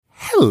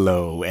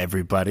Hello,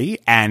 everybody,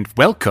 and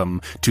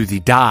welcome to the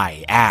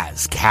Die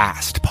As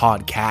Cast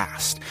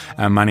podcast.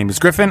 My name is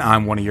Griffin.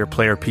 I'm one of your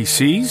player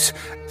PCs.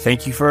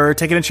 Thank you for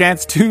taking a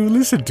chance to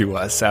listen to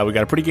us. We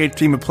got a pretty great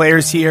team of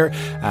players here.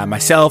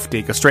 Myself,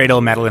 Diego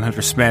Stradle, Madeline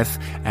Hunter-Smith,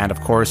 and of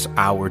course,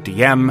 our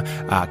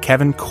DM,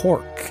 Kevin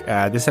Cork.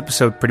 This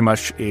episode pretty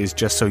much is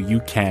just so you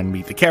can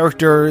meet the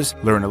characters,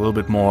 learn a little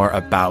bit more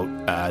about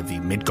the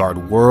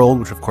Midgard world,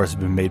 which of course has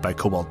been made by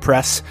Kobold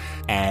Press.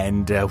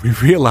 And we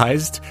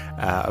realized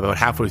about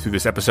halfway through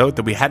this episode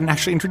that we hadn't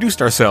actually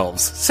introduced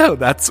ourselves. So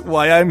that's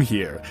why I'm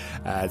here.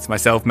 It's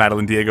myself,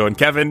 Madeline, Diego, and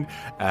Kevin.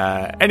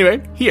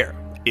 Anyway, here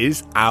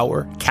is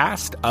our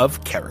cast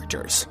of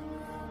characters.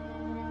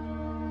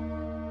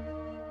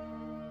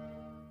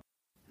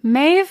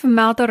 Maeve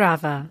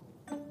Maldorava,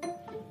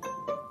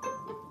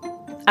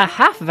 a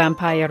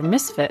half-vampire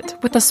misfit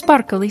with a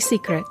sparkly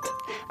secret.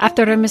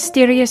 After a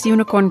mysterious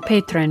unicorn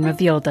patron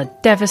revealed a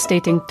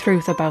devastating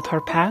truth about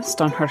her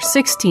past on her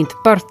 16th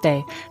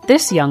birthday,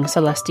 this young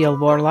celestial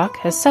warlock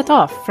has set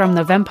off from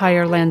the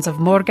vampire lands of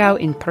Morgau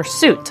in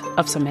pursuit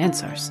of some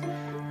answers.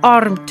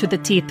 Armed to the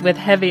teeth with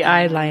heavy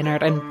eyeliner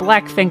and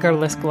black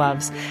fingerless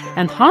gloves,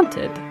 and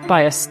haunted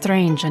by a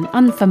strange and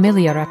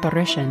unfamiliar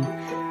apparition,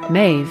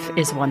 Maeve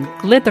is one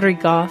glittery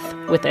goth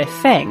with a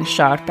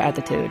fang-sharp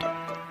attitude.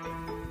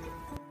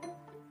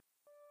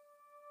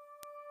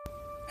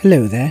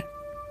 Hello there.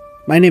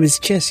 My name is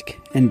Chisk,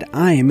 and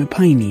I am a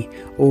piney,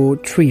 or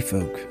tree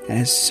folk,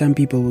 as some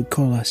people would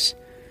call us.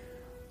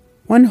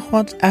 One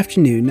hot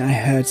afternoon I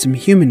heard some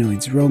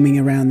humanoids roaming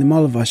around the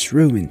Molavos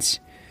ruins.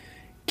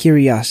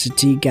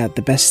 Curiosity got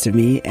the best of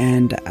me,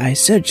 and I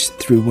searched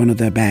through one of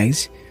their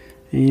bags,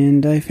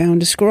 and I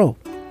found a scroll.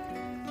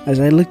 As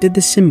I looked at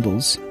the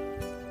symbols,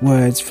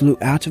 words flew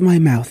out of my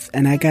mouth,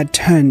 and I got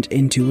turned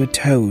into a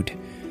toad.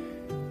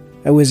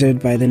 A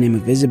wizard by the name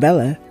of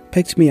Isabella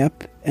picked me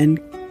up and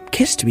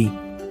kissed me.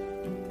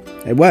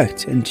 It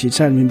worked, and she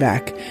turned me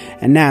back,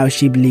 and now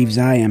she believes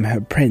I am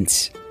her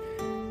prince.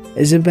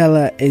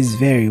 Isabella is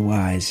very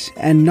wise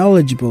and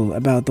knowledgeable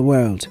about the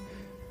world.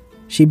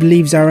 She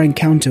believes our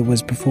encounter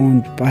was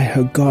performed by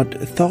her god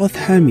Thoth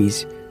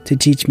Hermes to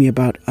teach me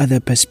about other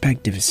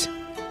perspectives.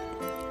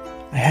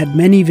 I had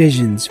many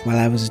visions while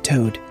I was a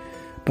toad,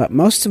 but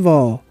most of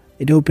all,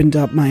 it opened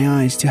up my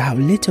eyes to how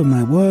little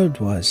my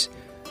world was.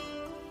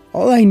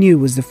 All I knew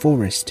was the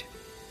forest.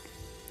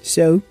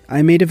 So,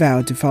 I made a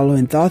vow to follow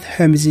in Thoth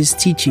Hermes'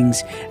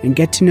 teachings and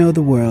get to know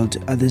the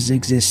world others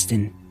exist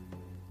in.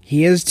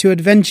 Here's to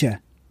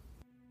adventure!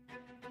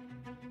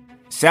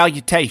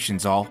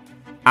 Salutations, all.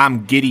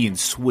 I'm Gideon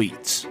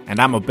Sweets, and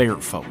I'm a bear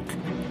folk.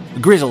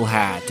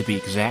 Grizzlehide, to be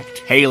exact,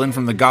 hailing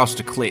from the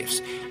Gosta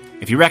Cliffs.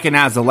 If you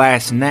recognize the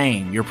last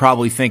name, you're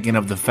probably thinking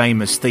of the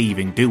famous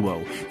thieving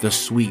duo, the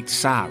Sweet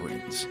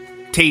Sirens.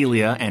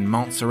 Talia and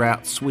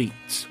Montserrat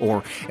Sweets,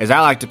 or as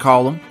I like to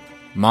call them,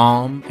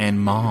 Mom and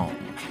Mom.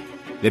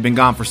 They've been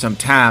gone for some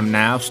time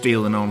now,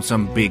 stealing on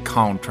some big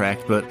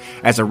contract, but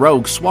as a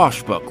rogue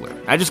swashbuckler,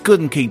 I just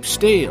couldn't keep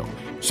still.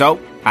 So,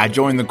 I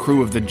joined the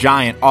crew of the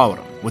Giant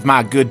Autumn with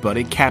my good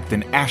buddy,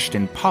 Captain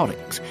Ashton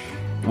Pottings.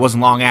 It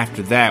wasn't long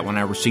after that when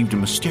I received a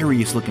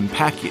mysterious-looking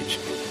package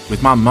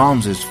with my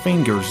mom's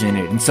fingers in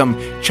it and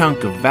some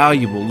chunk of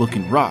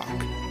valuable-looking rock.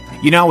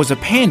 You know, as a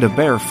panda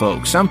bear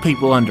folk, some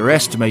people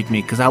underestimate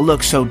me because I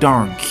look so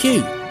darn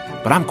cute,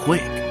 but I'm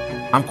quick,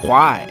 I'm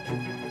quiet,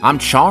 I'm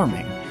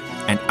charming,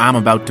 and I'm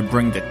about to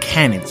bring the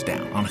cannons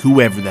down on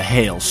whoever the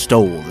hell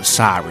stole the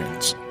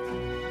sirens.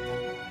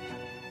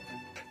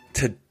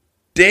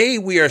 Today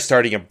we are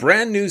starting a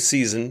brand new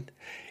season.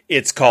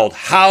 It's called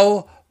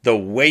How the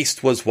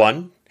Waste Was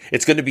Won.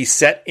 It's going to be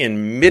set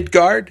in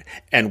Midgard,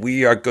 and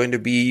we are going to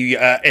be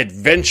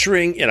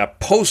adventuring in a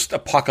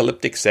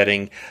post-apocalyptic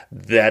setting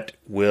that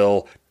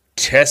will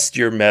test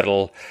your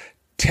mettle,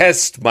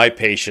 test my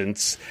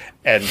patience,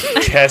 and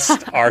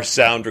test our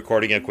sound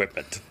recording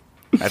equipment.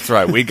 That's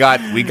right. We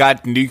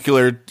got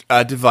nuclear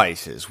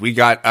devices. We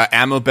got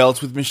ammo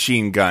belts with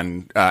machine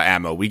gun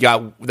ammo. We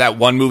got that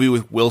one movie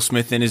with Will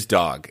Smith and his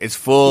dog. It's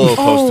full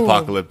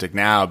post-apocalyptic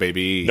now,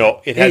 baby.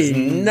 No, it has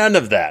none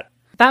of that.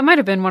 That might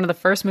have been one of the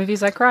first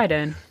movies I cried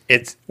in.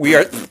 We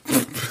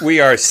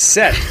are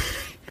set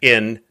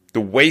in the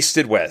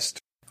Wasted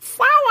West.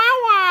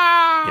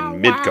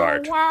 In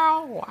Midgard.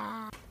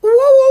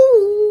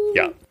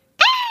 Yeah.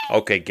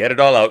 Okay, get it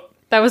all out.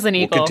 That was an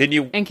eagle. We'll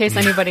continue. In case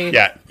anybody...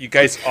 Yeah, you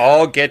guys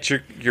all get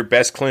your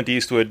best Clint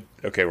Eastwood.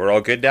 Okay, we're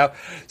all good now.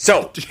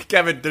 So,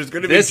 Kevin, there's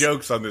going to be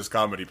jokes on this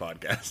comedy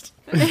podcast.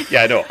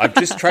 Yeah, I know. I'm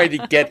just trying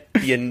to get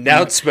the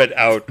announcement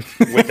out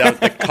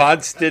without the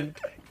constant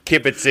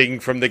kibitzing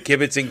from the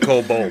kibitzing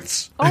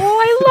kobolds. Oh,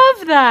 I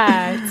love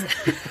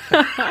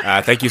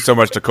that. Thank you so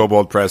much to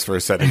Kobold Press for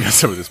sending us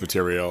some of this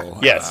material.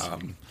 Yes.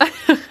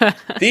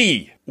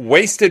 The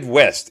Wasted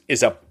West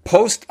is a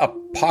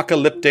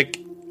post-apocalyptic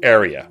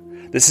area.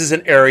 This is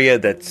an area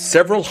that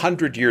several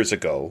hundred years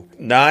ago,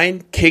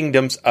 9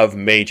 kingdoms of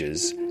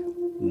mages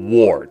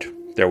warred.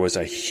 There was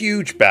a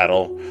huge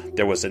battle.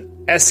 There was an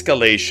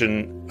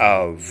escalation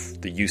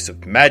of the use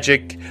of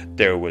magic.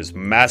 There was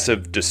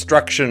massive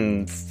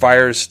destruction,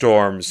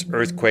 firestorms,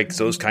 earthquakes,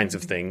 those kinds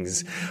of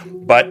things.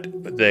 But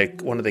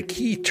one of the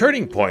key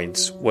turning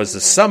points was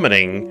the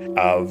summoning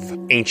of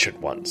Ancient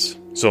Ones.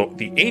 So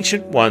the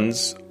Ancient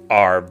Ones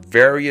are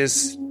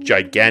various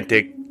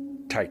gigantic,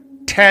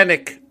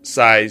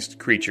 titanic-sized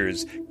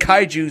creatures,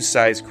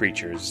 kaiju-sized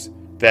creatures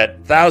that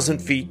 1,000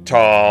 feet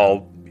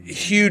tall,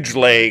 huge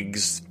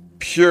legs,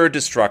 pure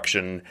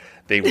destruction.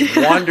 They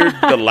wandered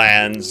the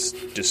lands,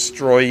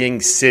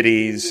 destroying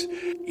cities.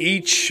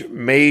 Each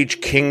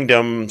mage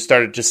kingdom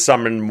started to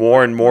summon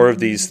more and more of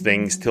these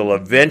things till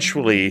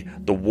eventually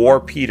the war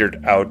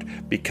petered out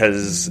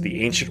because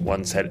the Ancient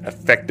Ones had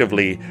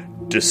effectively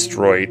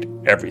destroyed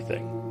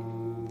everything.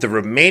 The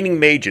remaining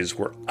mages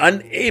were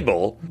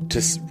unable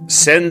to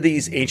send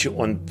these Ancient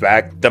Ones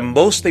back. The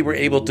most they were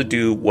able to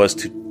do was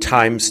to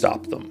time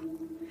stop them.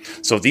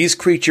 So these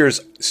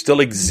creatures still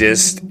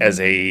exist as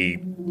a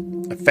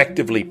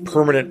effectively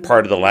permanent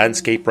part of the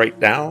landscape right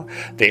now.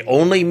 They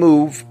only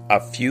move a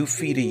few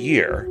feet a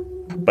year,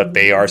 but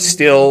they are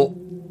still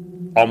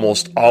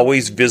almost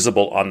always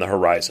visible on the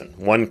horizon,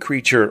 one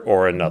creature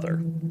or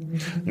another.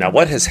 Now,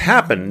 what has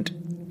happened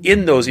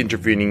in those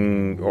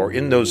intervening or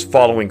in those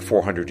following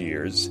 400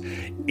 years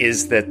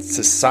is that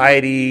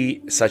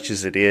society, such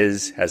as it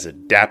is, has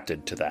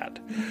adapted to that.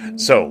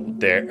 So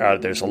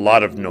there's a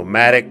lot of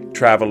nomadic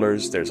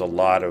travelers, there's a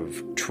lot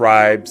of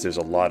tribes, there's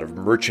a lot of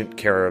merchant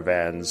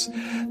caravans.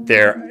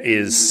 There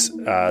is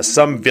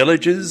some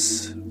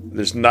villages.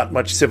 There's not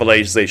much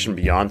civilization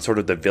beyond sort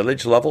of the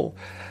village level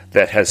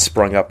that has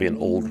sprung up in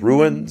old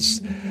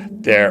ruins.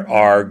 There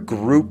are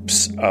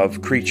groups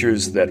of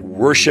creatures that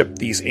worship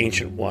these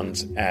Ancient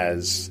Ones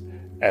as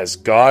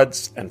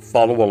gods and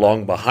follow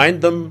along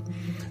behind them.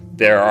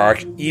 There are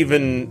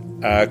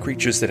even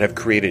creatures that have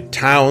created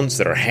towns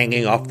that are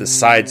hanging off the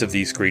sides of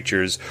these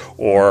creatures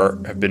or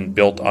have been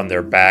built on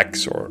their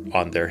backs or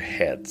on their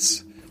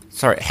heads.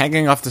 Sorry,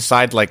 hanging off the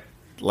side like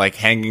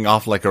hanging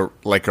off like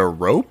a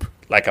rope?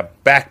 Like a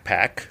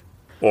backpack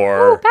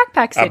or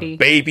Backpack City. A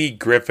baby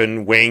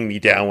griffin weighing me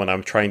down when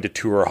I'm trying to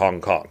tour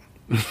Hong Kong.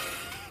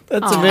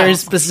 That's a very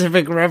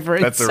specific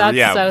reference. That's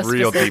so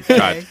real specific. deep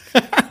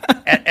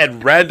cut.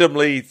 And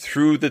randomly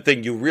through the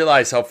thing, you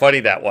realize how funny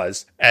that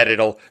was, and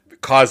it'll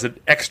cause an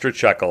extra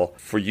chuckle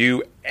for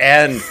you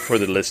and for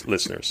the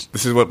listeners.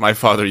 This is what my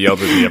father yelled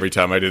at me every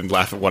time I didn't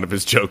laugh at one of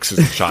his jokes as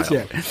a child.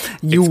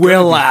 You It's will gonna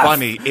be laugh.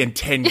 funny in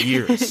 10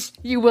 years.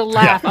 You will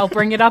laugh. I'll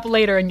bring it up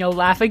later and you'll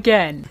laugh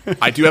again.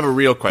 I do have a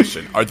real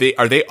question. Are they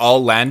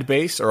all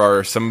land-based, or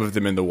are some of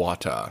them in the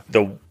water?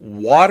 The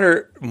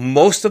water,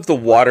 most of the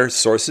water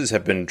sources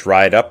have been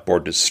dried up or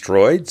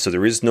destroyed, so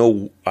there is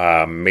no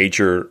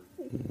major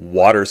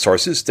water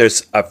sources.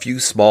 There's a few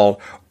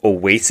small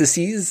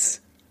oases.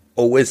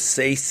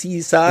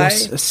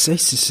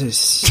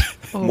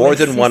 More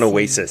than one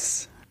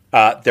oasis.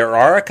 There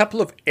are a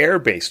couple of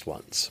air-based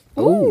ones.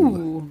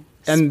 Ooh.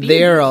 And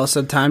they're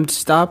also timed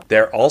stop.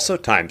 They're also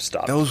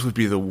time-stopped. Those would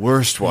be the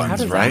worst ones, How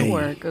does right? that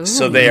work? Ooh.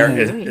 So they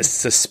are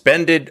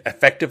suspended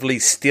effectively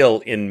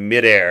still in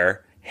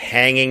midair,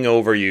 hanging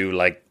over you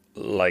like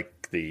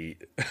the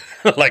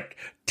like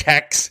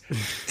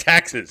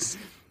taxes.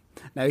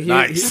 Now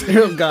Nice.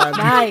 Oh God.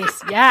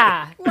 Nice,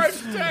 yeah.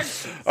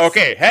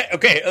 Okay,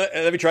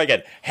 let me try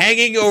again.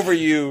 Hanging over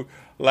you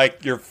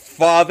like your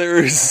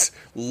father's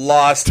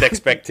lost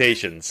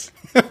expectations.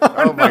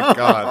 Oh my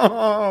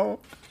god.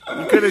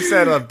 You could have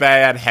said a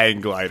bad hang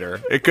glider.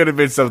 It could have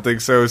been something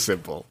so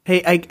simple.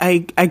 Hey,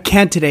 I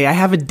can't today. I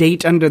have a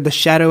date under the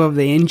shadow of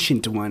the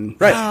Ancient One.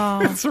 Right.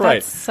 Oh, That's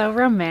right. That's so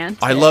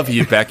romantic. I love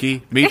you,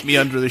 Becky. Meet me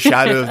under the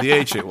shadow of the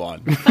Ancient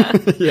One.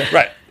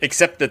 Right.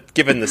 Except that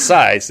given the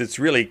size, it's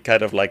really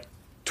kind of like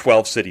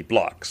 12 city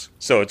blocks.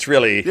 So it's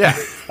really,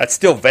 that's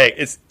still vague.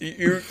 It's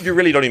you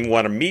really don't even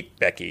want to meet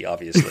Becky,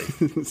 obviously.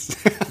 In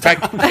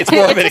fact, it's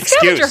more of an It's a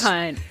scavenger excuse.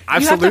 hunt. You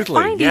Absolutely, have to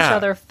find each yeah.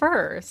 other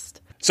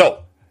first.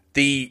 So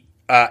the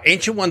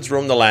Ancient Ones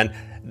roam the land.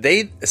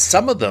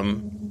 Some of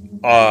them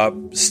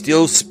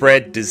still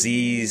spread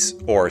disease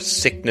or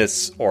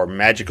sickness or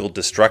magical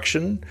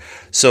destruction.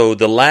 So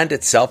the land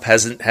itself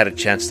hasn't had a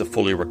chance to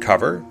fully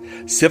recover.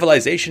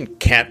 Civilization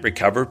can't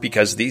recover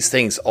because these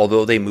things,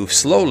 although they move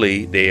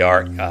slowly, they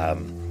are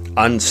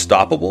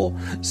unstoppable.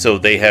 So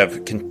they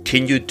have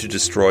continued to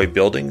destroy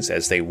buildings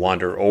as they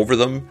wander over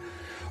them.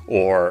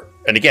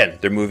 And again,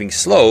 they're moving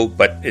slow,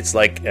 but it's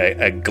like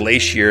a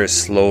glacier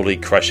slowly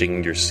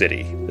crushing your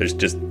city.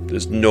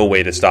 There's no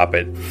way to stop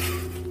it.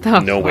 Oh,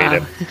 No way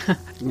wow.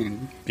 to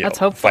That's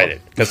hopeful. fight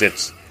it, because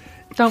it's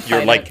Don't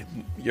you're fight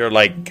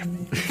like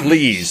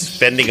fleas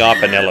fending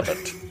off an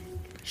elephant.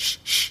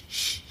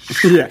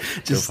 Yeah.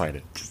 Go fight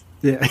it.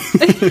 Yeah.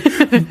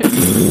 it.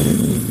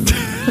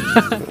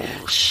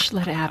 Shh,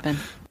 let it happen.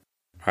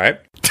 All right,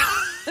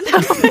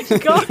 Oh my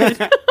god.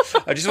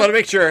 I just want to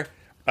make sure.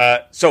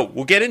 So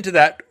we'll get into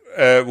that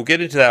we'll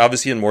get into that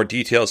obviously in more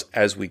details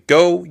as we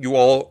go.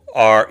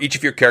 Each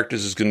of your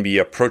characters is going to be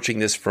approaching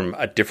this from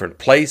a different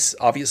place,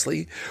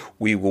 obviously.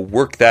 We will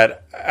work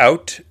that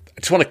out.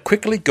 I just want to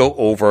quickly go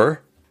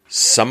over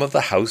some of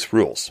the house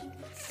rules.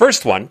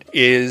 First one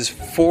is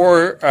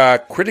for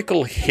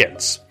critical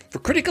hits. For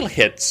critical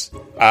hits,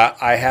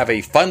 I have a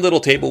fun little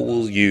table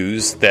we'll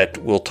use that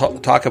will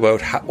talk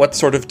about what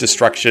sort of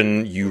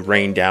destruction you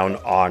rain down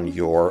on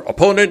your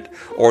opponent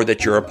or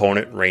that your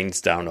opponent rains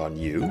down on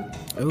you.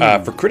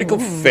 For critical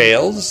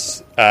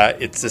fails,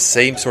 it's the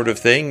same sort of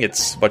thing.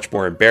 It's much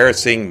more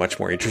embarrassing, much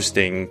more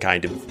interesting,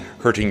 kind of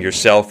hurting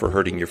yourself or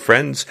hurting your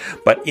friends.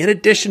 But in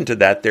addition to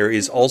that, there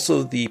is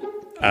also the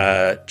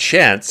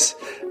chance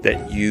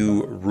that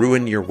you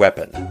ruin your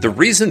weapon. The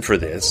reason for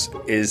this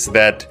is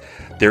that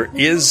there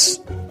is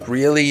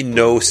really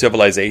no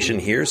civilization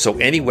here, so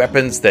any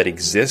weapons that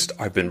exist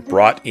have been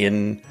brought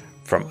in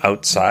from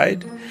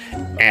outside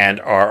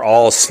and are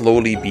all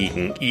slowly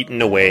being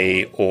eaten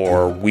away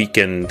or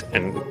weakened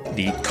and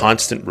need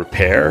constant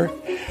repair.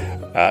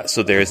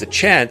 So there is a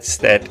chance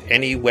that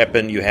any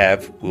weapon you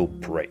have will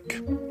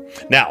break.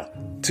 Now,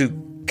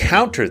 to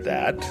counter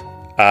that,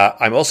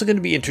 I'm also going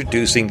to be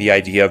introducing the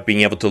idea of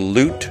being able to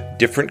loot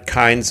different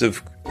kinds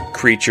of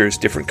creatures,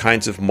 different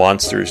kinds of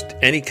monsters,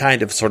 any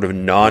kind of sort of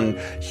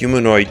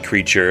non-humanoid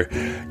creature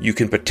you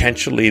can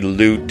potentially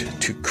loot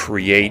to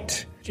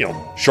create,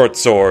 short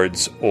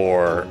swords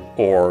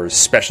or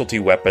specialty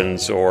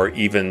weapons or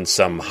even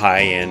some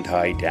high-end,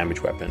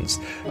 high-damage weapons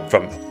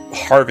from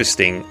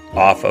harvesting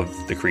off of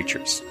the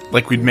creatures.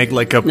 Like we'd make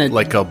like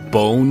a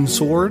bone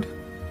sword?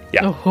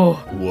 Yeah.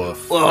 Oh,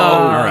 Woof. oh,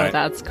 All right.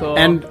 that's cool.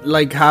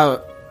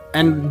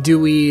 And do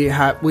we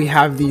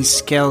have these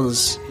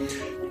skills?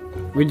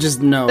 We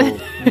just know.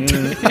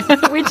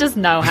 We just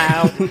know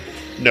how.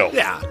 No.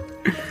 Yeah.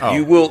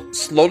 You will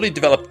slowly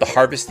develop the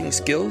harvesting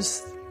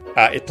skills.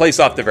 It plays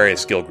off the various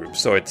skill groups.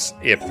 So it's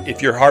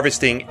if you're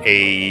harvesting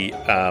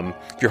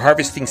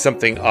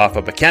something off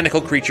a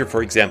mechanical creature,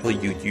 for example,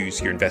 you'd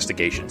use your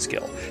investigation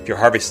skill. If you're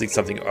harvesting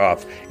something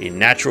off a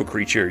natural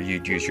creature,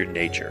 you'd use your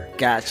nature.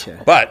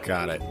 Gotcha. But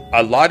Got it.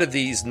 a lot of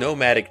these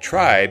nomadic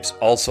tribes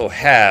also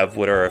have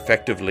what are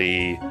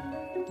effectively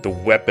the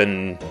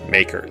weapon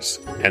makers,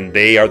 and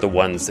they are the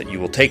ones that you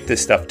will take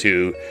this stuff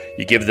to.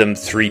 You give them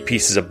 3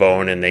 pieces of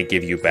bone and they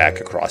give you back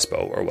a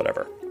crossbow or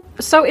whatever.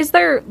 So is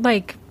there,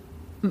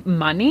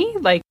 money?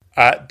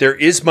 There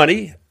is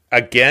money.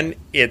 Again,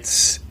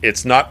 it's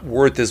not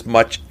worth as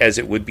much as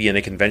it would be in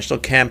a conventional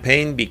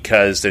campaign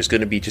because there's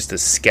going to be just a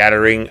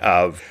scattering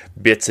of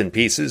bits and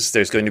pieces.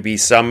 There's going to be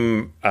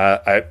some,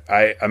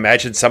 I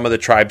imagine some of the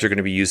tribes are going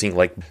to be using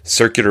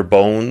circular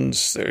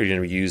bones. They're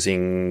going to be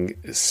using,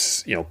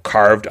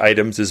 carved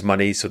items as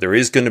money. So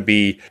it's going to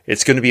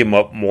be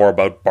more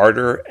about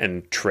barter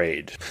and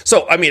trade.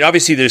 So,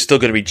 obviously there's still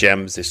going to be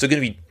gems. There's still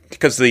going to be,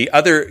 because the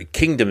other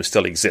kingdoms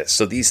still exist,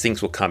 so these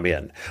things will come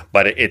in.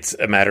 But it's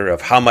a matter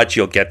of how much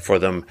you'll get for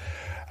them.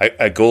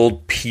 A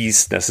gold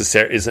piece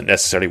isn't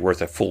necessarily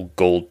worth a full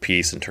gold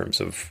piece in terms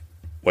of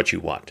what you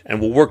want. And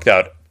we'll work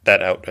that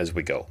out as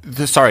we go.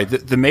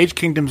 The mage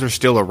kingdoms are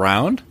still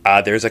around?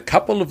 There's a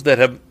couple of that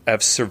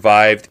have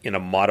survived in a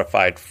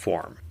modified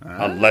form,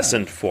 a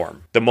lessened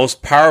form. The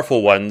most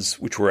powerful ones,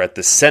 which were at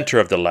the center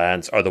of the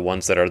lands, are the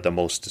ones that are the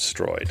most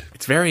destroyed.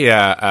 It's very,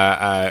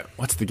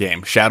 what's the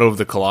game? Shadow of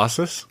the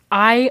Colossus?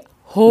 I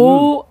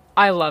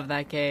love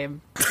that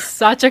game.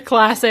 Such a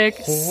classic.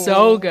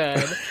 So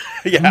good.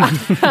 Yeah.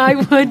 I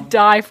would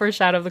die for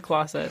Shadow of the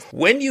Colossus.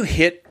 When you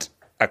hit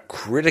a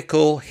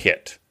critical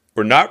hit,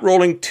 we're not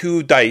rolling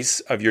 2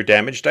 dice of your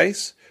damage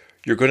dice.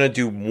 You're going to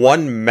do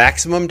 1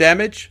 maximum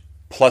damage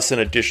plus an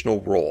additional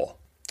roll.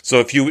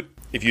 So if you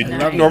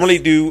Nice. normally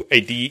do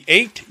a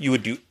D8, you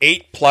would do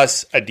 8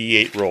 plus a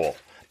D8 roll.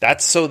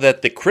 That's so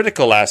that the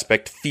critical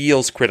aspect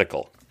feels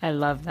critical. I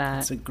love that.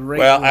 It's a great.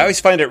 Well, I always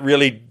find it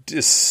really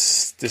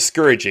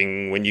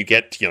discouraging when you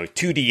get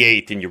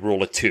 2d8 and you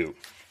roll a 2,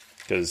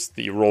 because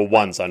you roll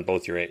 1s on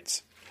both your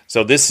 8s.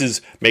 So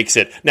this makes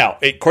it now.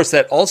 Of course,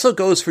 that also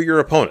goes for your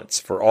opponents,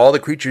 for all the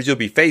creatures you'll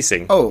be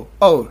facing. Oh,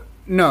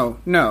 no.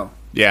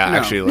 Yeah, No.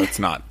 actually, let's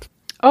not.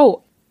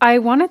 Oh, I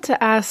wanted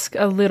to ask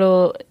a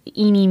little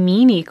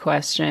eeny-meeny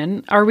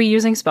question. Are we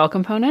using spell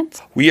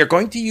components? We are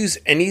going to use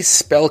any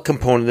spell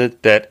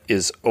component that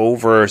is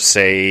over,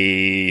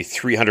 say,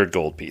 300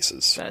 gold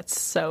pieces. That's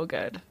so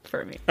good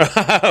for me.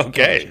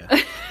 Okay.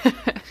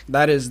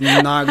 That is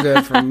not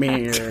good for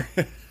me.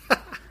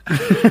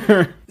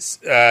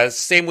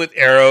 Same with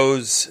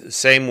arrows,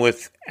 same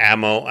with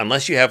ammo.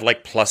 Unless you have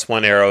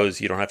 +1 arrows,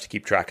 you don't have to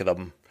keep track of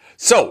them.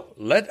 So,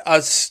 let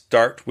us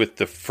start with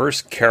the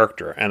first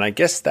character, and I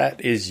guess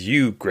that is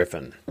you,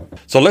 Griffin.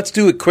 So let's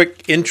do a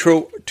quick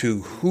intro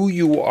to who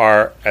you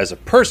are as a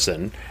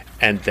person,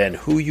 and then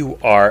who you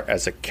are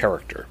as a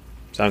character.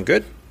 Sound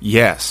good?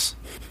 Yes.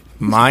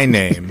 My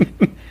name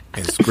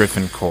is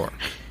Griffin Cork.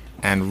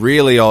 And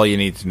really all you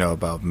need to know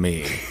about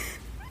me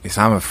is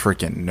I'm a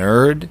freaking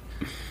nerd.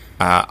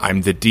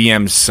 I'm the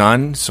DM's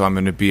son, so I'm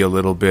going to be a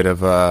little bit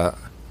of a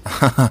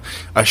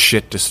a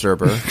shit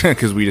disturber,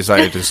 because we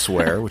decided to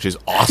swear, which is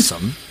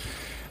awesome.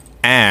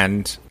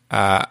 And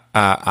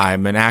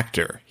I'm an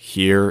actor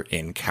here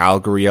in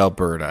Calgary,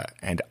 Alberta,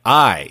 and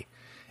I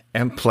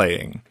am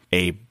playing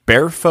a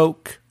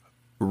bearfolk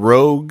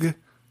rogue.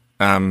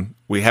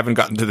 We haven't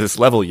gotten to this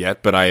level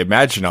yet, but I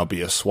imagine I'll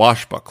be a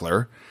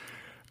swashbuckler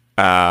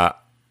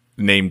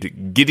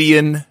named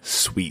Gideon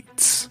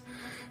Sweets.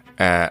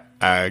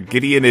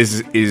 Gideon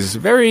is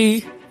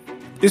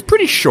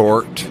pretty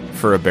short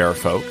for a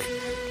bearfolk.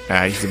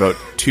 He's about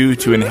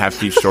 2.5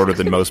 feet shorter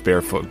than most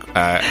bearfolk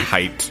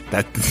height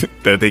that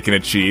they can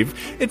achieve.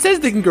 It says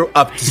they can grow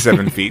up to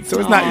 7 feet, so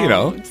it's not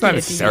it's not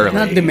necessarily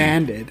Not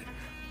demanded.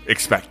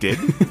 expected.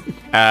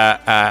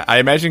 I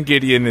imagine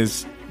Gideon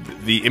is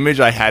the image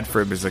I had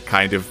for him is a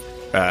kind of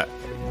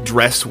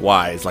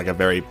dress-wise, like a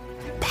very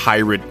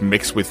pirate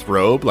mixed with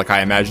robe. Like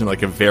I imagine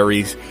like a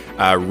very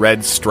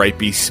red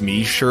stripy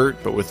smee shirt,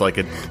 but with like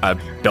a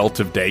belt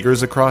of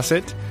daggers across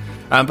it.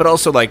 But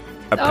also like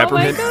a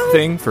peppermint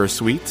thing for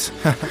sweets.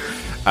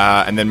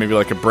 And then maybe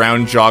like a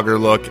brown jogger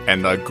look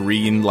and a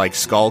green like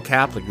skull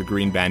cap, like the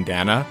green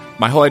bandana.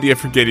 My whole idea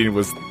for Gideon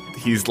was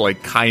he's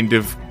like kind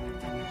of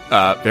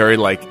very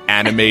like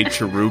anime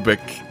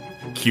cherubic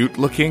cute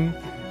looking,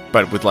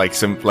 but with like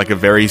some like a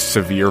very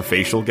severe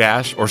facial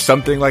gash or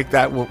something like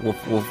that.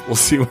 We'll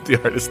see what the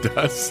artist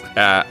does.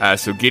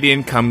 So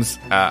Gideon comes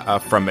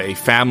from a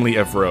family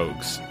of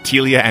rogues,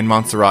 Telia and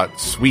Montserrat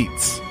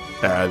Sweets.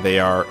 They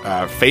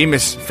are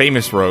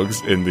famous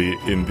rogues in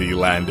the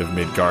land of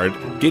Midgard.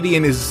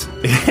 Gideon is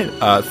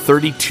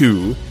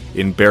 32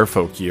 in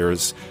bearfolk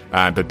years,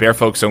 but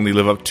bearfolks only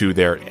live up to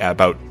their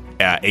about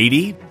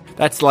 80.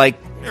 That's like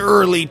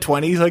early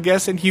 20s, I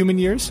guess, in human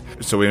years.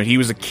 So when he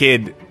was a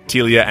kid,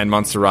 Telia and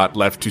Montserrat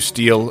left to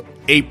steal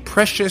a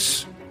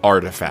precious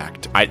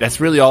artifact.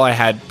 That's really all I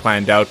had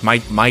planned out.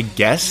 My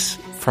guess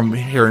from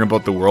hearing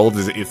about the world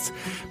is it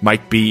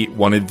might be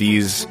one of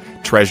these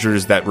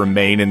treasures that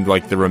remain in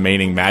like the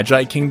remaining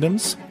Magi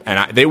kingdoms.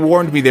 And they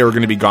warned me they were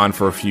going to be gone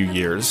for a few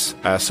years.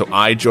 So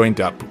I joined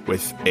up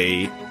with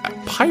a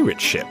pirate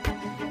ship.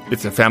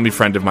 It's a family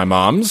friend of my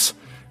mom's.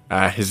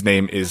 His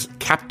name is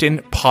Captain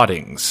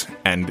Poddings,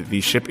 and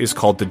the ship is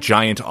called the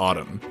Giant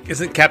Autumn.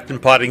 Isn't Captain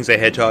Poddings a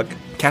hedgehog?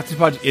 Captain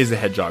Poddings is a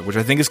hedgehog, which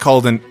I think is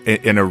called an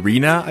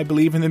arena, I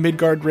believe, in the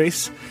Midgard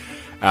race.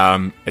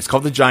 It's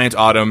called the Giant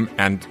Autumn,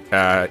 and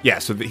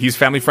so he's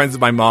family friends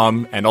of my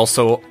mom, and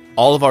also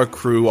all of our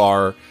crew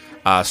are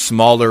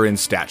smaller in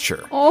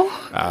stature,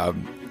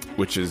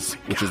 which is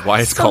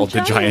why it's called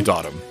the Giant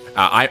Autumn.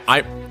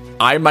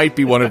 I might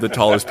be one of the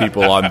tallest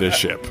people on this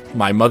ship.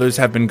 My mothers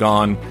have been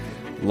gone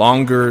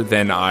longer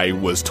than I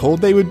was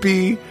told they would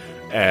be,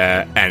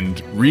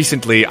 and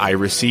recently I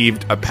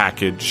received a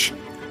package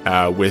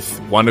with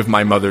one of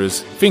my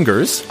mother's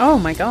fingers. Oh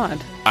my god.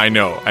 I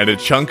know, and a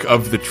chunk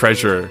of the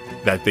treasure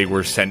that they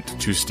were sent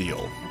to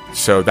steal.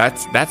 So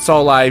that's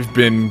all I've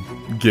been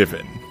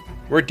given.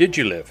 Where did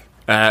you live?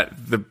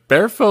 The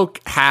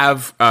Bearfolk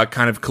have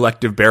kind of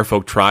collective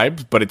Bearfolk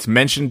tribes, but it's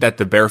mentioned that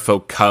the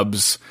Bearfolk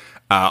cubs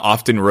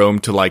often roam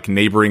to like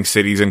neighboring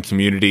cities and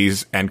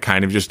communities and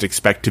kind of just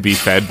expect to be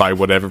fed by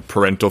whatever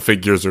parental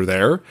figures are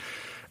there.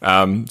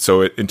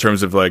 So in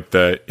terms of like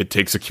it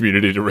takes a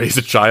community to raise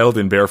a child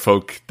in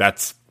Bearfolk,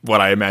 that's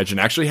what I imagine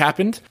actually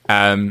happened.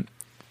 In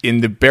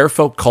the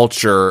Bearfolk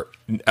culture,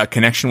 a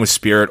connection with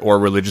spirit or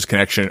religious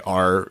connection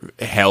are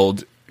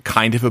held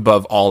kind of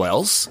above all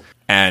else.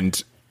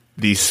 And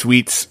these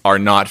Sweets are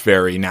not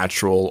very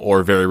natural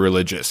or very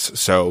religious.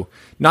 So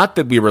not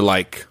that we were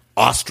like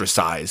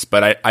ostracized,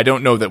 but I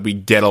don't know that we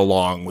get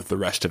along with the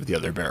rest of the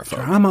other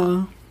Bearfolk.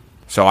 Drama.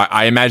 So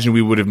I imagine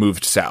we would have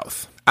moved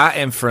south. I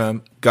am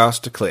from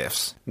Gosta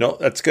Cliffs. No,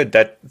 that's good.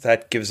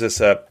 That gives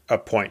us a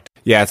point.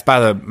 Yeah, it's by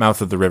the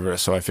mouth of the river,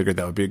 so I figured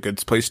that would be a good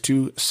place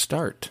to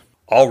start.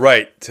 All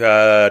right,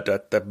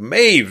 the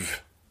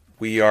Maeve,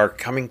 we are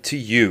coming to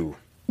you.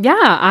 Yeah,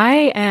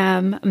 I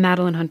am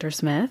Madeline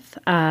Hunter-Smith.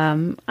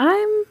 I'm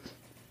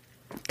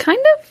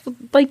kind of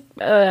like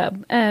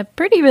a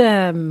pretty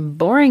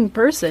boring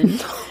person.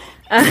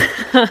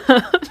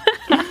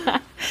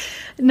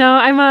 No,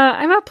 I'm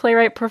a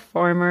playwright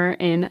performer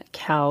in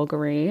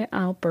Calgary,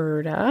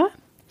 Alberta,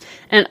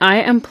 and I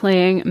am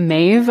playing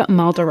Maeve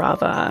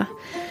Moldorava.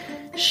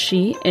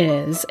 She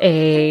is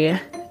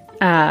a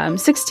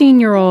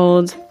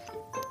 16-year-old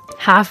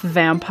half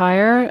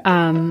vampire.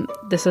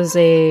 This is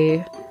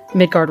a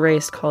Midgard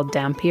race called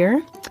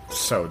Dampier.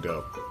 So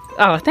dope.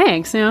 Oh,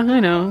 thanks. Yeah, I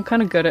know. I'm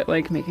kind of good at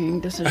like making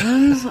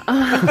decisions.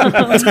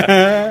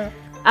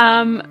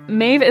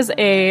 Maeve is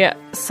a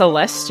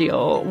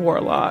celestial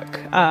warlock.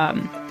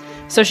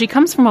 So she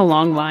comes from a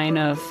long line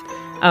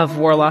of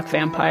warlock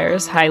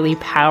vampires, highly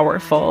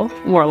powerful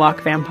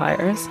warlock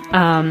vampires.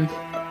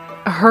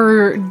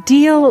 Her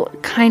deal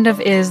kind of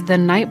is the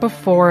night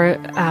before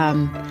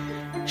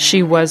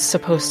she was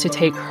supposed to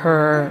take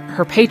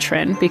her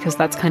patron, because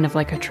that's kind of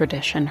like a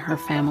tradition her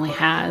family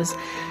has.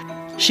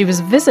 She was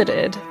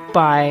visited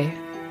by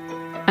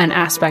an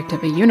aspect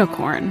of a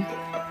unicorn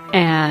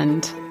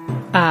and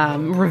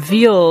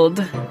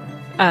revealed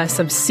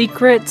some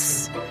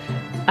secrets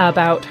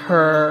about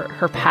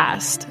her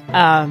past.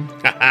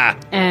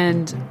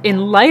 And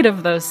in light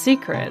of those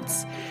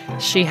secrets,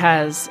 she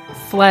has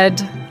fled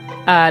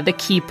the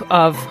keep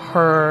of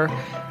her,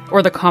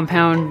 or the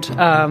compound,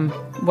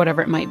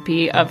 whatever it might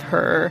be, of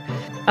her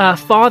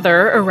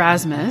father,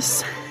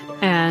 Erasmus.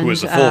 And, Who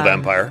is a full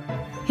vampire.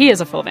 He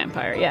is a full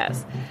vampire,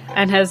 yes.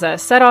 And has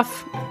set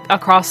off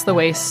across the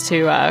waste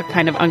to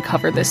kind of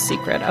uncover this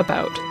secret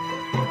about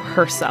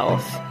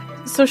herself.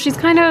 So she's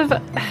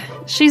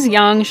she's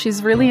young.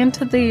 She's really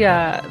into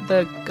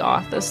the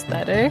goth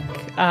aesthetic.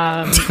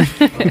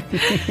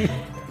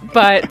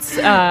 But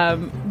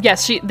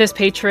yes, this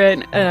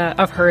patron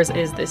of hers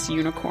is this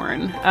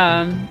unicorn.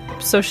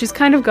 So she's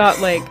kind of got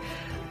like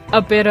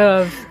a bit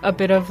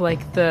of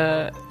like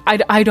the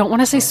I don't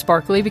want to say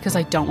sparkly because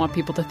I don't want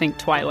people to think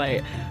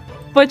Twilight.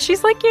 But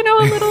she's like, a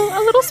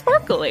little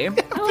sparkly, a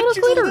little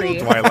glittery.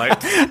 Twilight.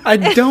 I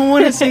don't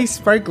want to say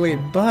sparkly,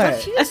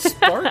 but She is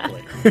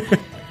sparkly.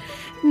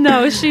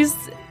 No,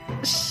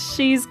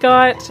 she's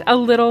got a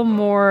little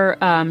more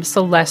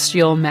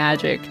celestial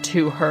magic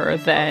to her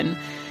than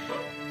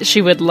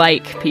she would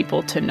like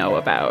people to know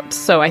about.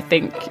 So I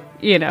think,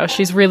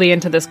 she's really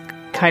into this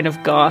kind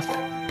of goth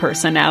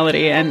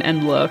personality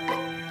and look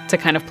to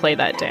kind of play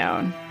that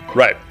down.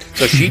 Right.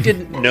 So she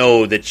didn't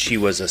know that she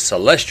was a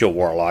celestial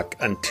warlock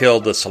until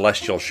the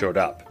celestial showed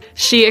up.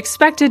 She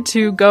expected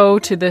to go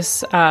to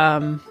this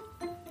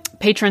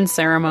patron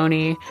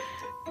ceremony,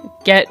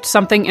 get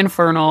something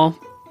infernal,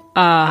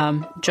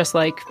 just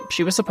like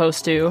she was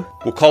supposed to.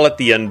 We'll call it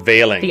the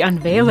unveiling. The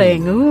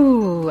unveiling.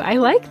 Ooh, I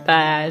like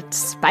that.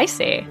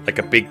 Spicy. Like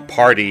a big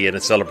party and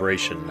a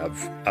celebration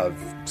of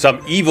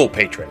some evil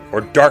patron,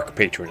 or dark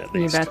patron at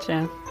You least.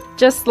 betcha.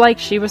 Just like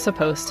she was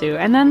supposed to.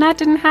 And then that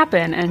didn't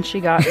happen, and she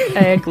got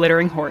a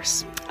glittering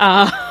horse.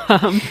 Yeah.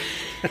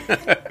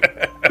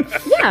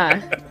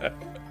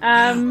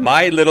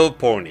 My Little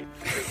Pony. No,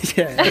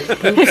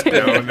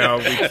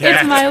 we can't.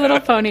 It's My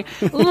Little Pony.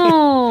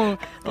 Ooh.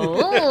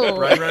 Ooh.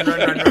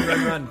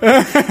 Run.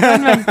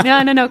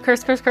 No.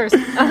 Curse.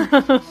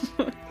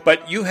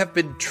 But you have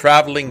been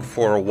traveling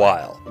for a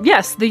while.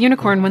 Yes, the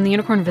unicorn, when the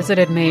unicorn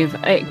visited Maeve,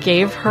 it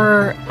gave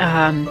her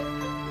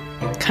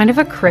kind of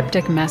a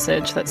cryptic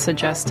message that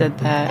suggested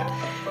that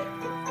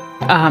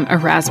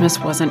Erasmus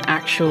wasn't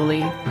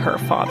actually her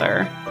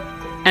father,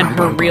 and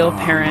her real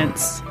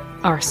parents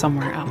are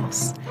somewhere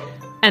else.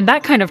 And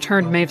that kind of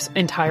turned Maeve's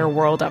entire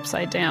world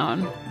upside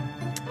down.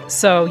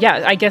 So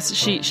yeah, I guess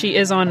she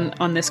is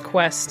on this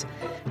quest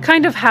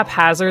kind of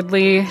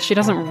haphazardly. She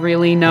doesn't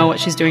really know what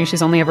she's doing.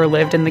 She's only ever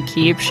lived in the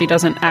keep. She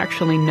doesn't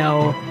actually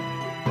know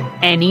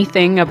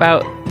anything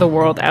about the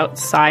world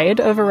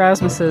outside of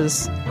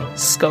Erasmus's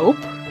scope.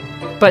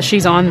 But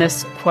she's on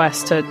this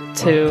quest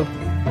to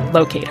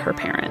locate her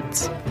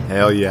parents.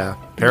 Hell yeah.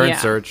 Parent Yeah.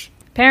 search.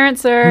 Parent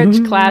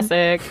search,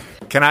 classic.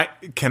 Can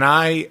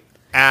I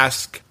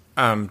ask,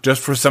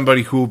 just for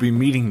somebody who will be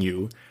meeting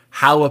you,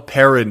 how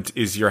apparent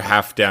is your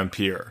half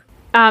Dhampir?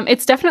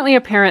 It's definitely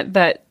apparent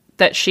that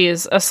she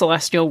is a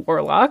celestial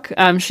warlock.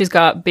 She's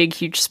got big,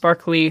 huge,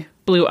 sparkly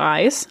blue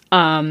eyes.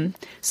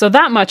 So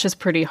that much is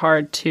pretty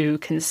hard to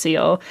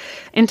conceal.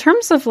 In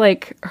terms of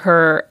like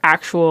her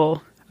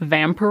actual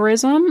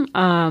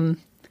vampirism,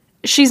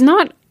 she's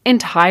not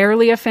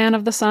entirely a fan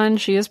of the sun.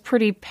 She is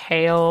pretty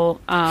pale.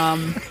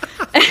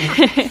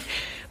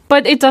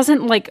 But it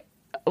doesn't like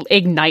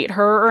ignite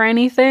her or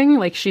anything.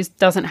 Like she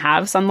doesn't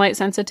have sunlight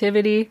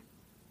sensitivity.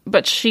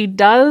 But she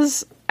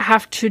does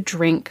have to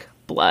drink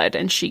blood,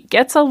 and she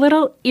gets a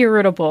little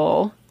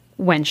irritable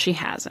when she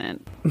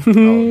hasn't. Oh,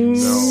 no.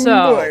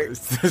 So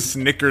It's the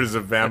Snickers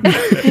of vampires.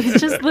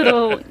 it's just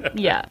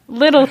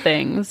little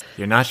things.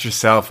 You're not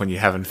yourself when you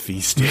haven't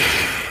feasted.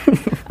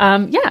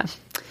 Yeah.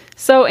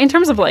 So in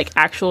terms of like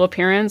actual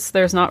appearance,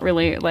 there's not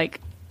really like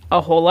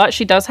a whole lot.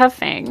 She does have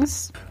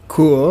fangs.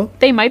 cool.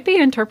 They might be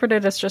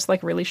interpreted as just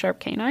like really sharp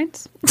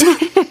canines.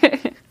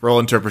 Roll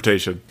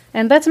interpretation.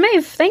 And that's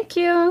Maeve. Thank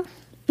you.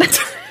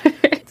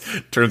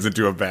 Turns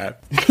into a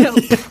bat.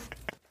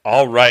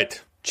 All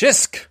right.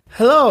 Chisk.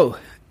 Hello.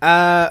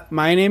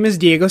 My name is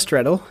Diego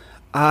Strettle.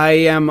 I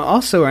am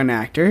also an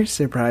actor.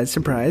 Surprise,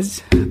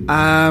 surprise.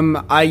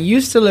 I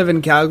used to live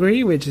in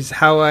Calgary, which is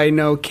how I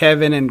know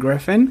Kevin and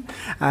Griffin.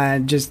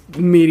 Just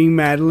meeting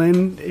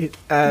Madeline.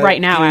 Right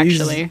now,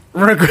 actually.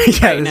 Yeah,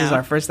 this now. is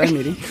our first time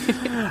meeting.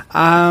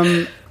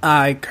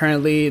 I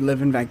currently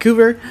live in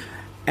Vancouver,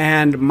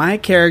 and my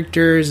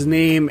character's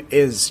name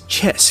is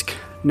Chisk.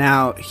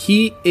 Now,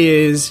 he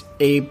is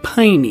a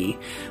Piney,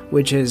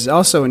 which is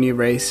also a new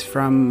race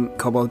from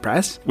Kobold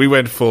Press. We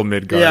went full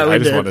Midgard. Yeah, we I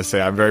just did. want to say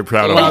I'm very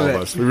proud of Love all of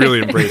it. us. We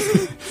really embraced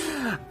it.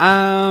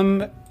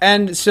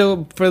 And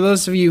so for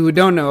those of you who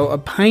don't know, a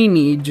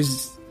Piney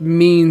just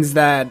means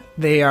that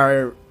they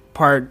are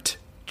part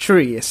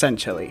tree,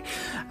 essentially.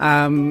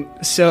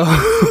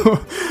 So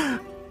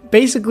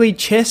basically,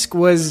 Chisk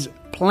was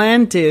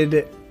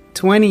planted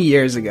 20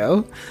 years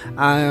ago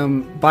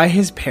by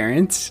his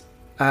parents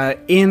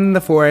in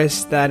the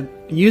forest that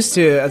used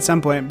to, at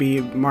some point, be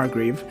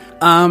Margreave.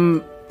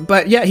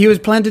 But yeah, he was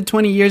planted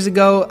 20 years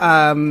ago,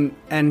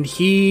 and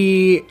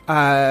he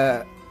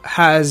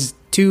has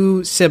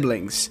 2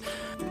 siblings.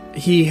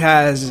 He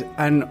has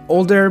an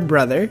older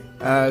brother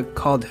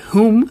called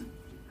Whom,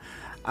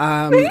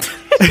 and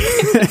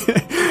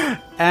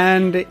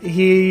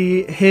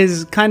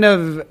his kind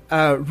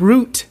of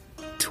root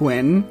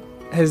twin,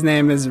 his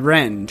name is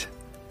Rend.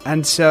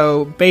 And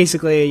so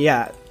basically,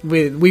 yeah,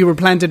 we were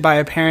planted by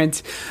a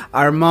parent.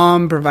 Our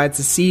mom provides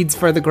the seeds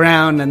for the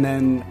ground, and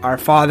then our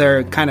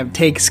father kind of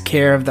takes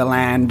care of the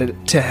land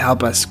to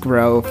help us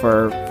grow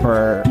for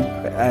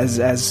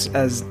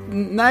as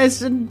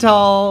nice and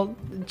tall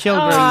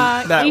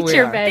children that eat we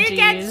your are.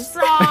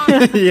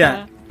 veggies.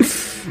 Yeah.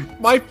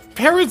 My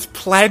parents'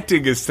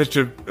 planting is such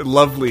a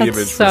lovely image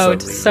That's for some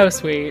reason. so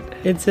sweet.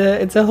 It's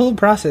a whole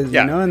process,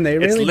 Yeah, you know, and they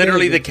really it's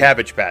literally the did.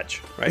 Cabbage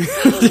Patch, right?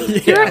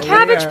 You're a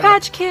Cabbage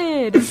Patch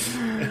Kid.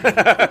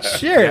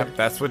 Sure. Yeah,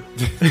 that's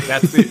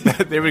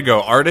there we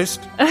go.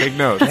 Artist, take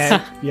notes.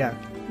 Yeah.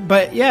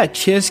 But yeah,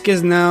 Chisk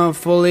is now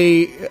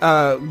fully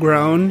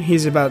grown.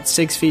 He's about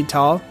 6 feet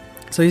tall.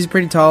 So he's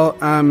pretty tall.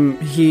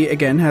 He,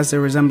 again, has the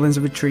resemblance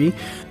of a tree.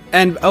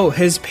 And,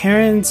 his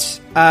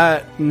parents'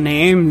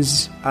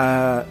 names,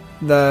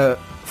 the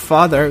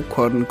father,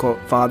 quote-unquote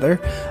father,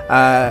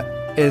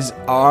 is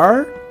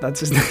R.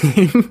 That's his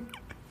name.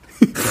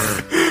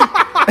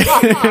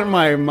 And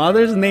my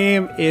mother's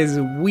name is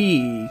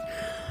Wee.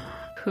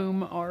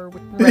 Whom are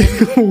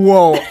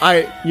Whoa,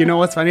 you know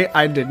what's funny?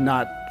 I did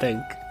not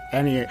think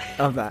any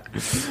of that.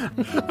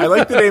 I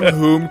like the name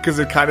Whom because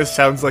it kind of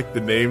sounds like the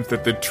names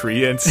that the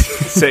tree ants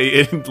say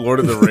in Lord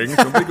of the Rings.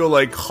 Don't they go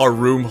like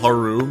Harum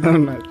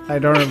Harum? I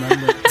don't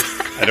remember.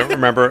 I don't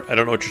remember. I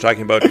don't know what you're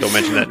talking about. Don't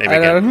mention that name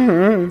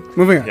again.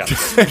 Moving on. Yeah.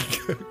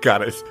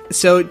 Got it.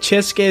 So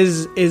Chisk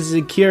is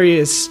a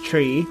curious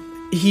tree.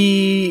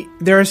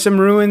 There are some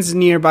ruins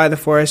nearby the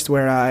forest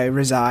where I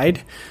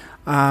reside,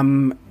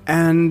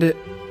 and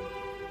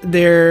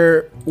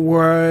there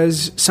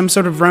was some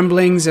sort of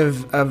rumblings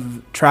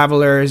of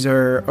travelers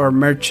or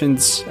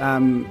merchants,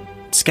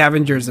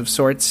 scavengers of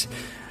sorts,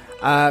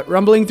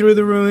 rumbling through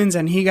the ruins,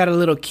 and he got a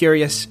little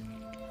curious.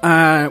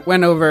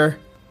 Went over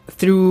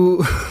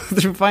through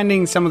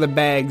finding some of the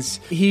bags.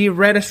 He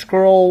read a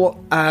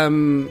scroll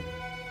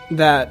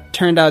that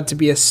turned out to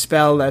be a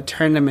spell that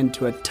turned him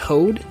into a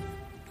toad.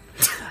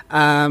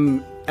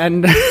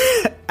 And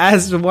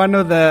as one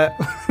of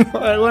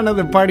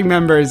the party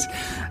members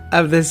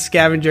of this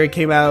scavenger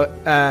came out,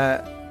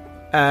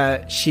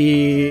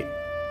 she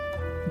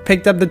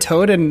picked up the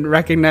toad and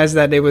recognized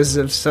that it was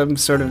of some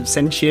sort of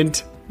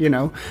sentient,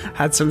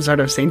 had some sort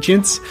of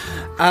sentience.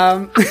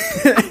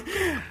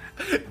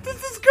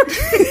 This is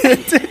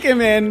great. Took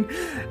him in.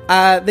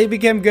 They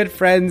became good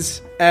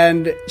friends,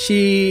 and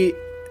she,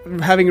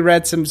 having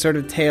read some sort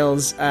of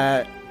tales,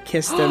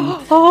 kissed him,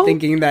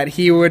 thinking that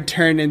he would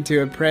turn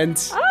into a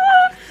prince.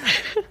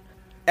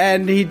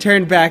 And he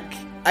turned back.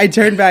 I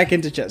turned back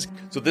into Chisk.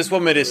 So this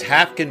woman is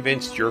half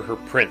convinced you're her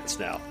prince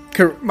now.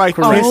 My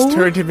Chris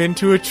turned him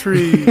into a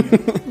tree.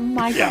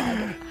 My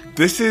God.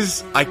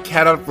 I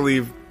cannot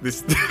believe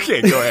this.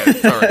 Okay, go ahead.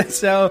 Sorry.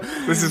 So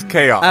this is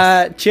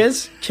chaos.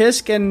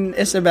 Chisk and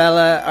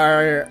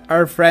Isabella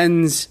are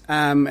friends,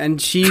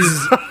 and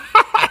she's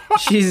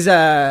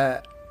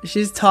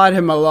taught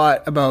him a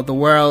lot about the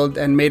world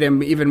and made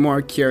him even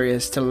more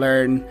curious to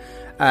learn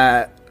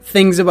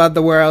things about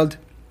the world.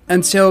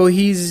 And so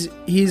he's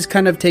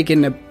kind of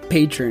taken a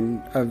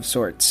patron of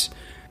sorts.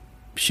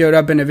 Showed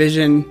up in a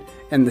vision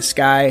in the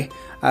sky,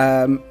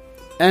 and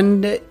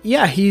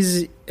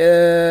he's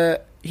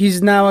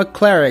now a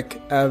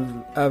cleric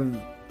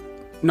of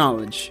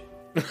knowledge.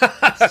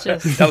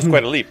 That was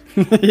quite a leap.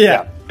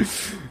 Yeah.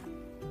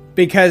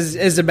 Because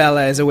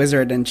Isabella is a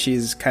wizard, and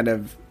she's kind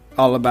of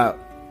all about,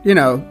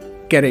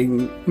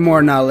 getting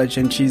more knowledge,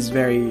 and she's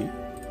very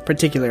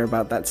particular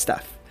about that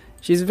stuff.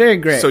 She's very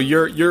great. So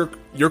your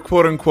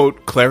quote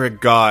unquote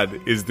cleric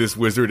god is this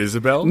wizard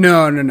Isabel?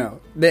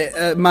 No.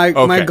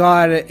 My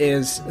god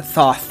is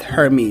Thoth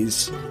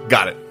Hermes.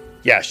 Got it.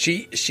 Yeah,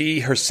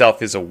 she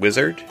herself is a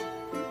wizard,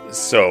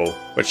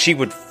 but she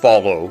would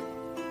follow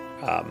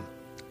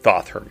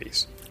Thoth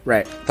Hermes.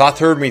 Right. Thoth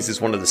Hermes is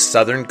one of the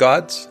southern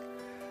gods,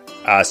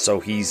 so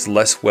he's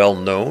less well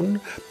known.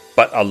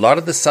 But a lot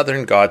of the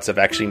southern gods have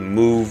actually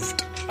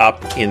moved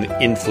up in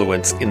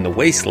influence in the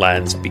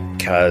wastelands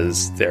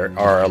because there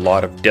are a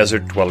lot of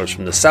desert dwellers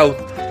from the south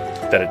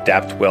that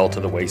adapt well to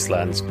the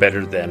wastelands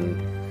better than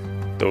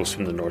those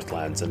from the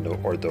northlands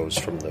or those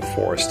from the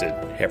forested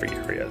heavy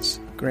areas.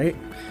 Great.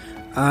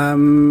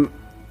 And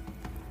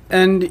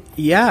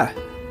yeah,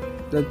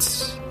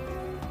 that's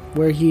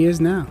where he is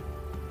now.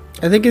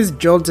 I think his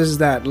jolt is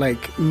that,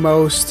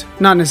 most,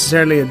 not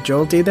necessarily a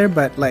jolt either,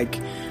 but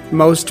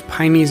most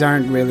Pineys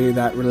aren't really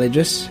that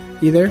religious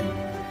either.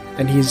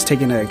 And he's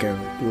taken a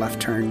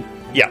left turn.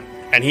 Yeah,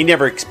 and he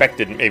never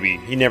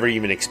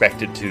even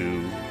expected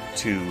to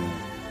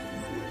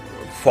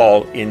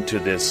fall into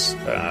this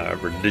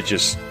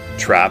religious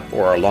trap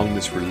or along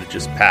this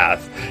religious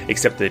path,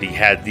 except that he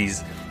had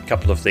these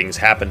couple of things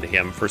happen to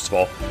him. First of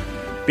all,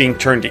 being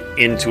turned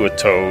into a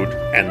toad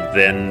and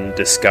then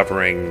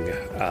discovering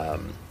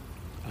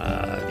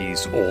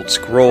these old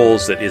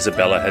scrolls that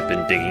Isabella had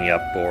been digging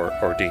up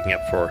or digging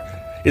up for.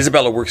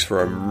 Isabella works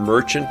for a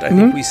merchant, I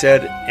think we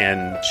said,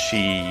 and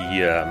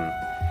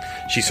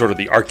she's sort of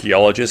the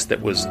archaeologist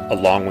that was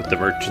along with the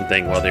merchant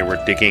thing while they were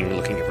digging,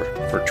 looking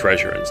for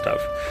treasure and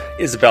stuff.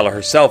 Isabella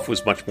herself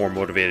was much more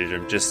motivated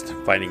in just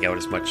finding out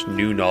as much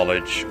new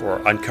knowledge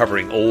or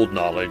uncovering old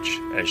knowledge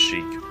as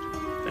she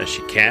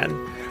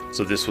can.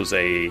 So this was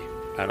an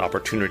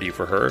opportunity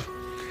for her.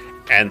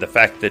 And the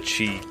fact that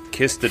she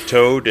kissed a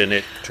toad and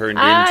it turned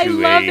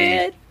into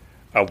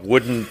a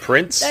wooden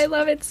prince. I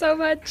love it so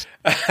much.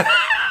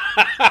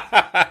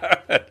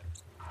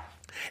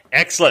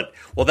 Excellent.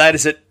 Well, that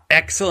is an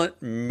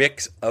excellent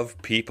mix of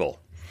people.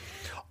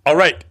 All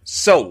right,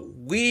 so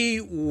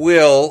we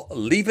will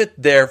leave it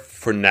there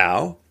for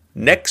now.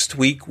 Next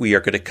week, we are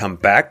going to come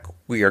back.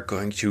 We are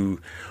going to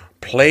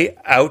play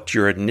out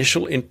your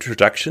initial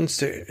introductions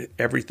to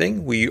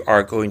everything. We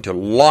are going to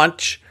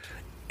launch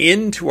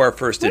into our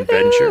first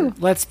adventure.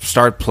 Let's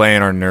start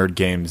playing our nerd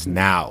games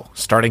now.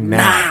 Starting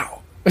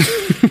now.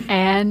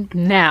 And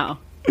now.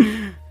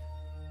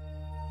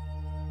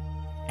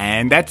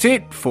 And that's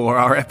it for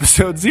our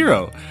episode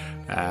 0.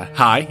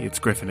 Hi, it's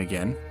Griffin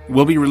again.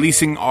 We'll be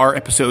releasing our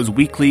episodes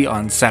weekly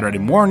on Saturday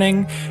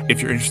morning.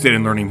 If you're interested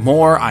in learning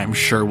more, I'm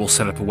sure we'll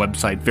set up a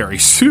website very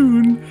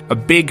soon. A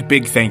big,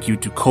 big thank you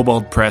to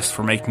Kobold Press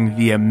for making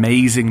the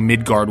amazing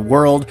Midgard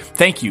world.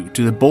 Thank you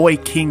to the Boy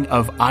King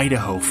of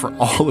Idaho for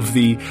all of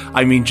the,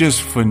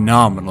 just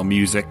phenomenal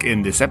music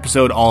in this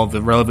episode. All of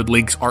the relevant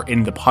links are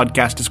in the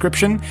podcast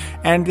description.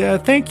 And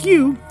thank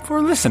you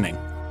for listening.